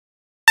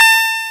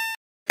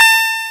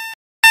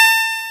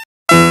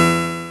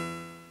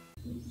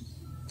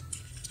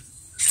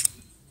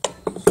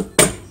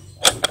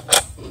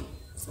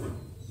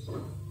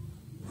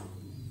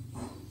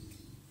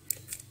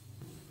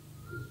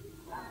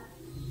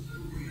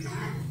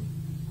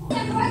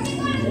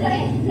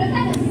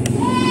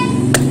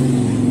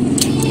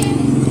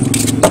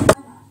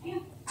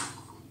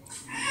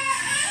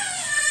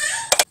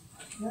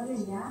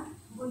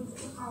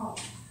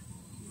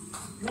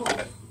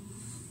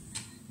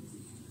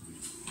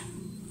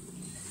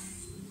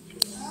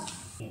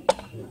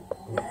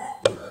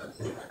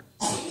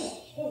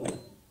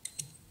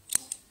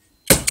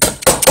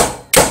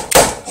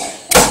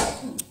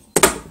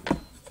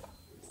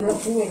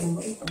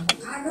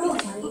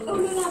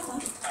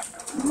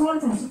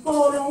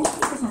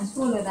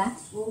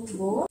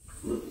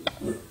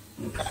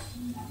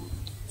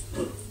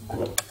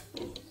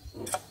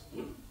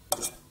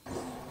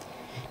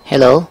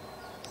Hello,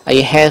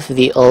 I have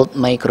the old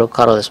micro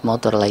coreless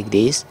motor like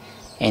this,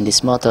 and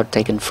this motor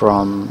taken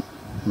from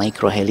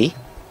micro heli,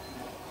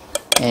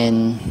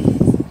 and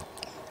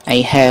I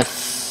have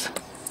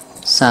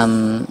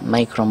some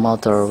micro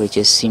motor which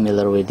is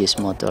similar with this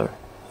motor,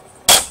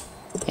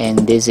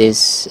 and this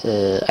is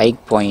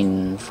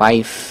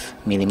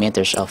 8.5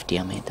 millimeters of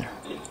diameter.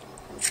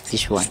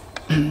 This one.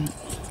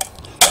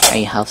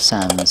 I have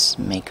some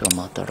micro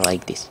motor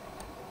like this,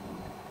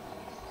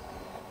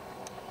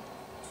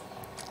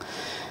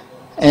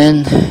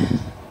 and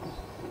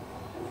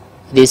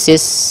this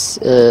is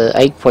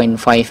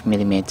 8.5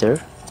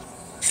 millimeter.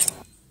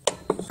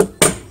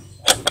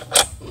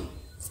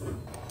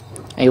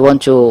 I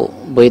want to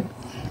build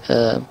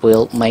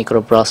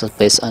micro brushless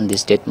based on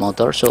this dead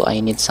motor, so I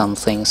need some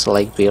things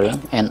like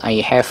bearing, and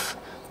I have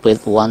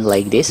built one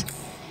like this.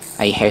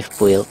 I have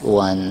built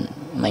one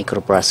micro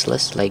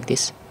brushless like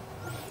this.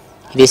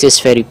 This is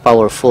very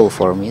powerful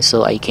for me,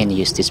 so I can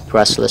use this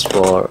brushless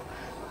for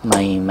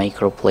my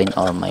microplane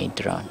or my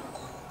drone.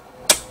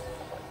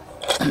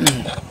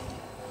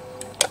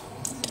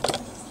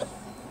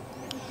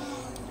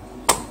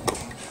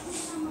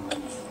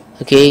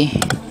 Okay,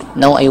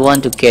 now I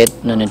want to get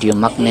nonadium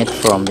magnet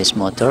from this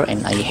motor,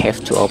 and I have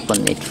to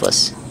open it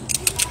first.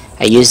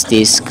 I use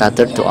this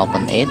cutter to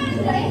open it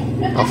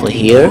over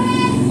here.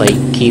 I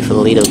give a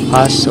little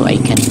push so I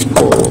can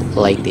pull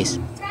like this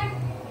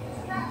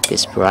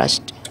brush,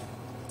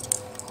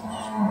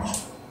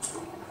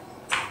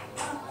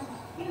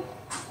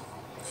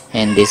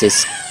 and this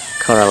is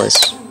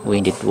coreless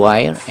winded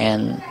wire,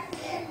 and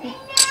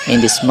in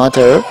this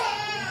motor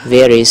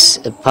there is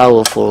a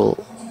powerful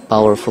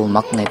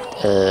magnet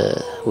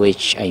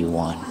which I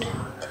want.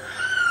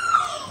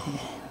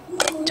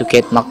 To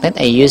get magnet,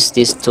 I use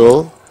this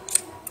tool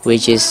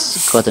which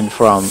is gotten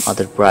from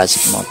other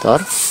brush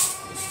motor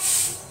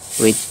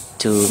with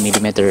 2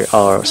 millimeter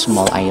or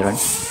small iron.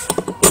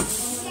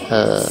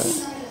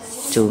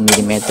 2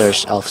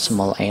 millimeters of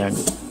small iron.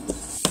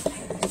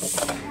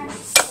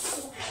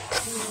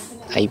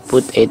 I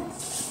put it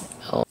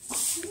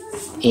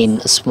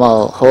in a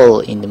small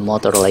hole in the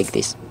motor like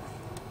this.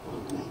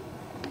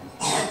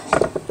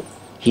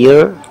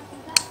 Here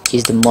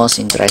is the most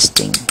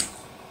interesting.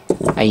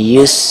 I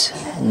use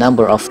a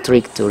number of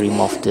tricks to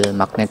remove the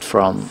magnet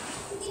from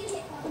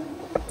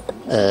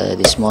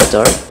this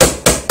motor.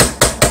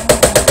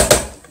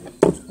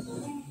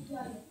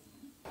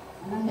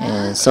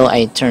 So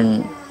I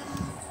turn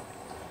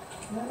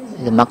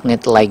the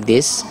magnet like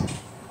this,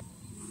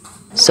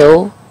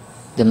 so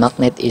the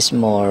magnet is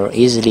more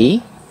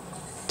easily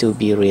to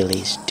be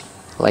released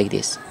like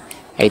this.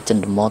 I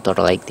turn the motor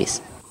like this.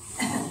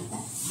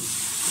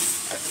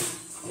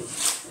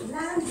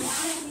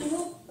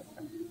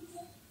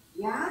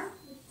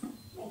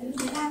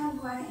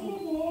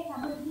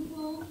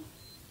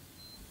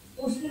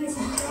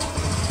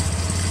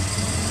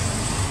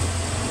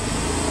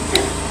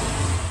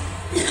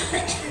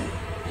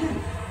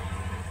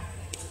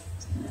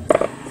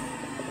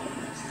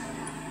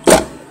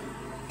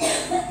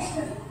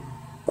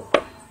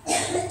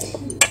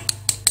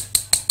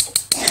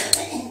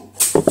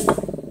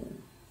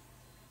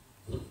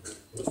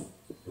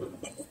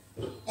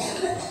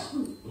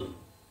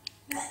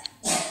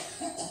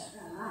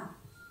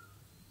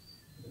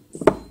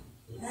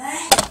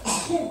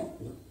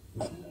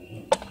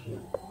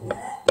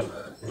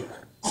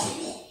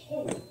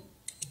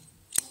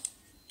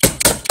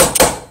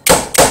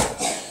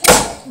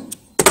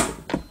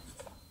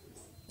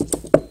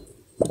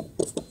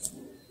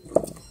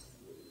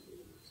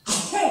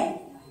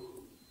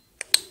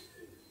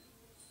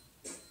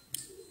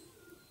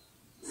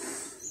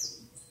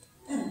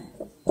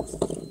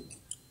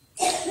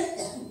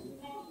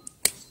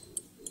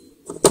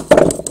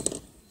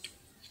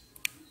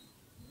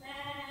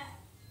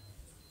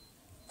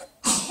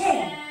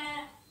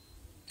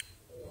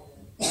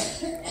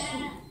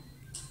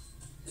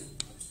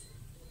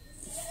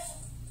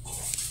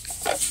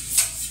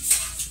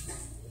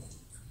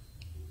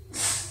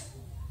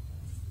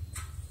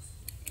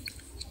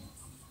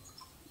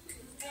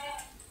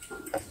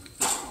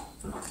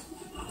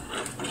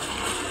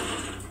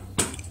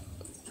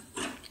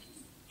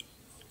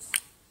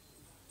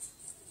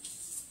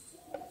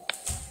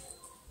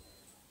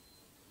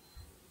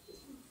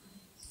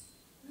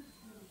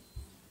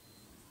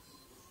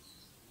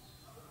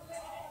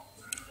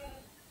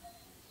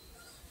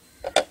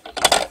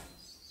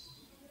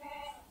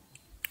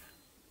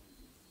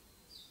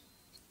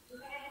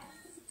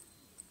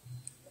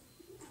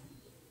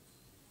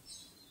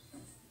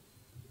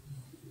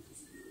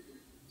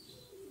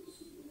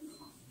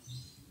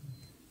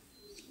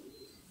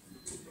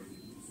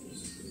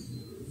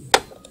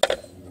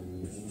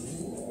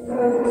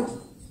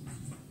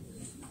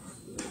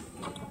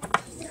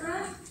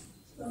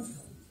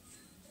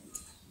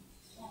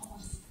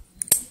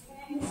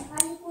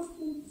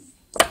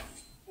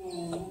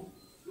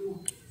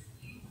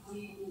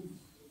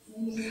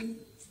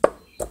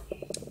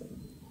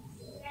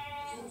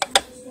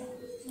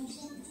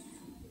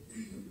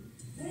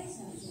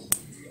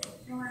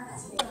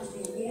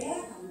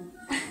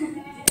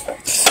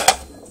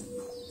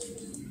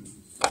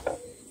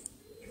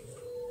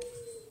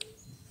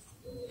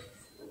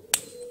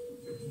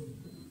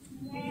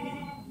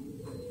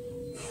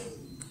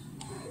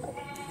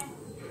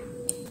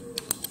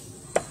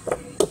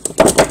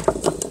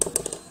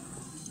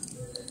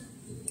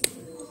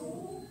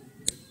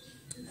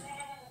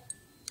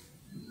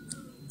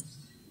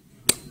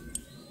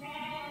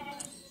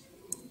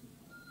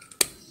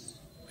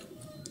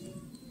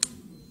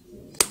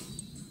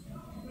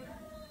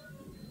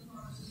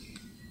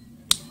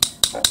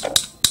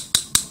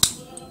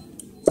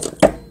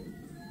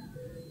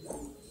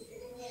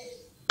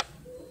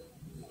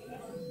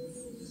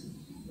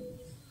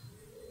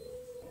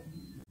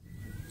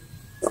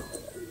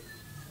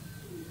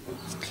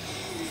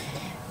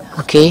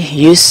 Okay,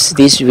 use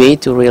this way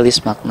to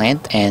release magnet,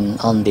 and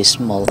on this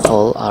small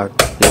hole are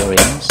the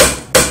bearings.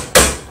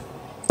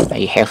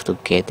 I have to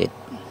get it.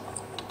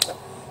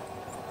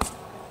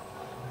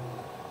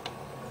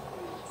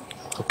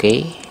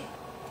 Okay,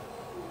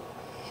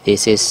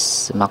 this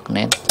is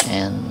magnet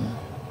and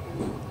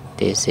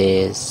this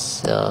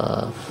is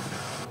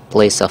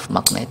place of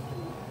magnet,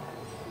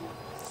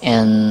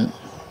 and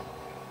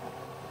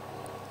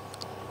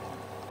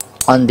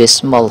on this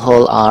small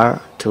hole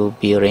are two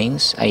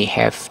bearings. I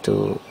have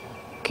to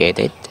get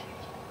it.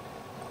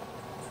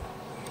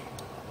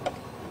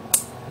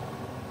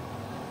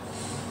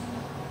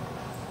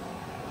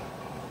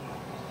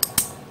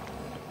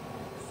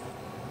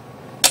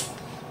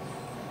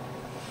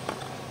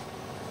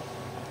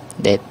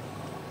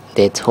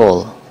 That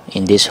hole,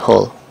 in this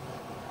hole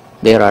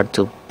there are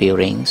two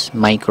bearings,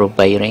 micro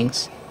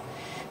bearings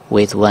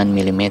with 1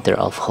 millimeter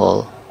of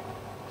hole.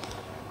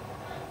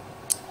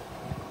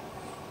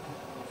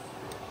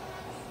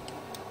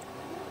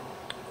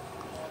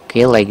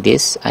 Okay, like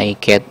this I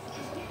get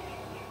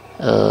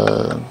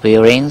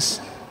bearings,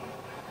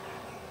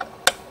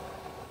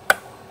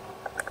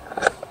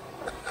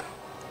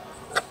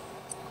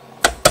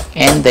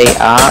 and they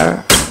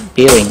are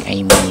bearing,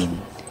 I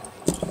mean.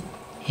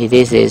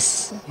 This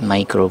is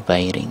micro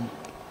bearing.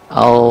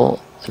 Oh,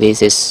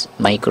 this is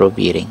micro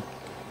bearing.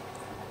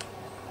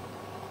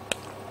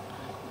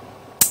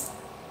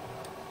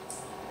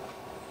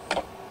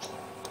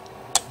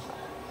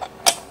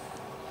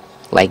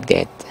 Like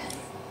that.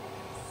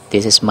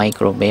 This is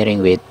micro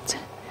bearing with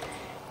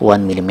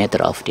 1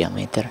 millimeter of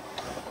diameter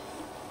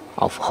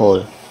of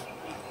hole.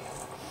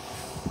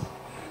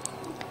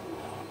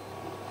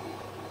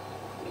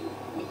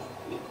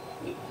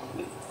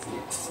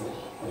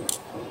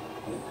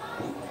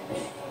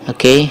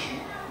 Okay,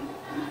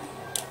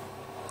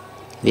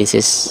 this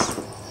is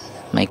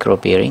micro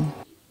bearing,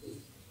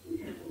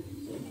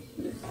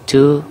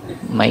 two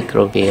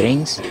micro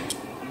bearings,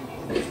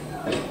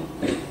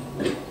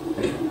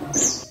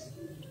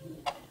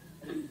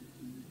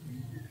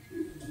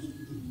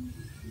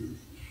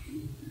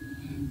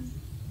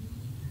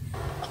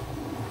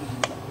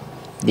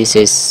 this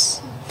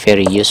is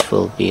very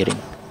useful bearing.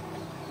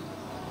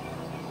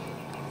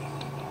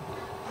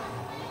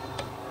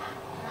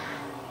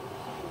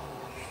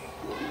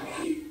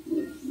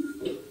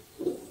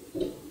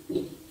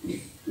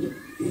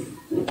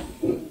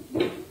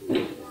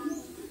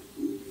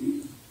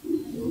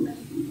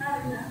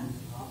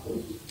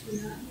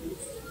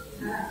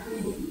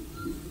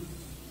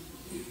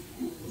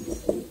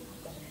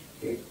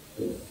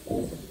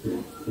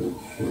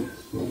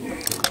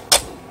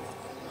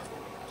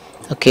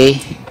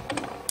 Okay,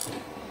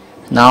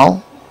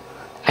 now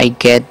I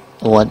get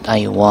what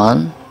I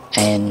want,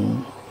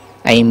 and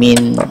I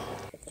mean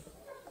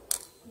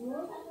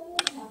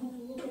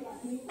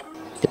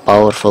the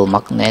powerful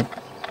magnet,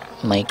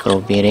 micro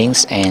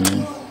bearings,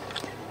 and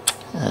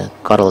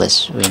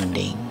coreless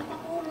winding.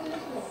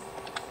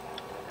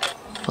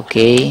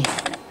 Okay,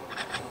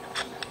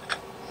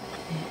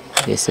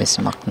 this is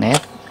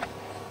magnet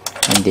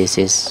and this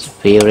is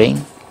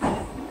bearing.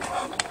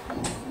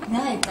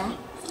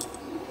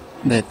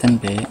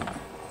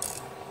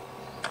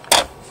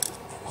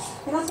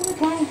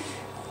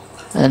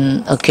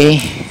 And okay,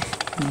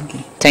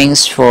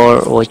 thanks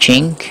for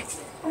watching,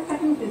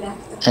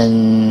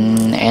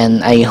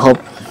 and I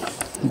hope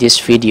this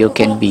video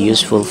can be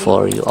useful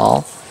for you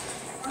all.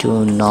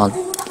 Do not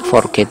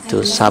forget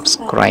to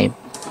subscribe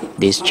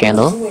this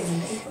channel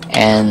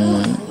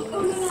and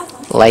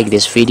like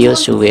this video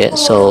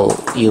so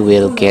you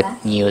will get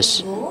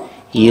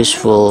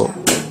useful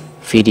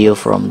video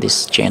from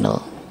this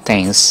channel.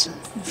 Thanks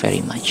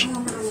very much.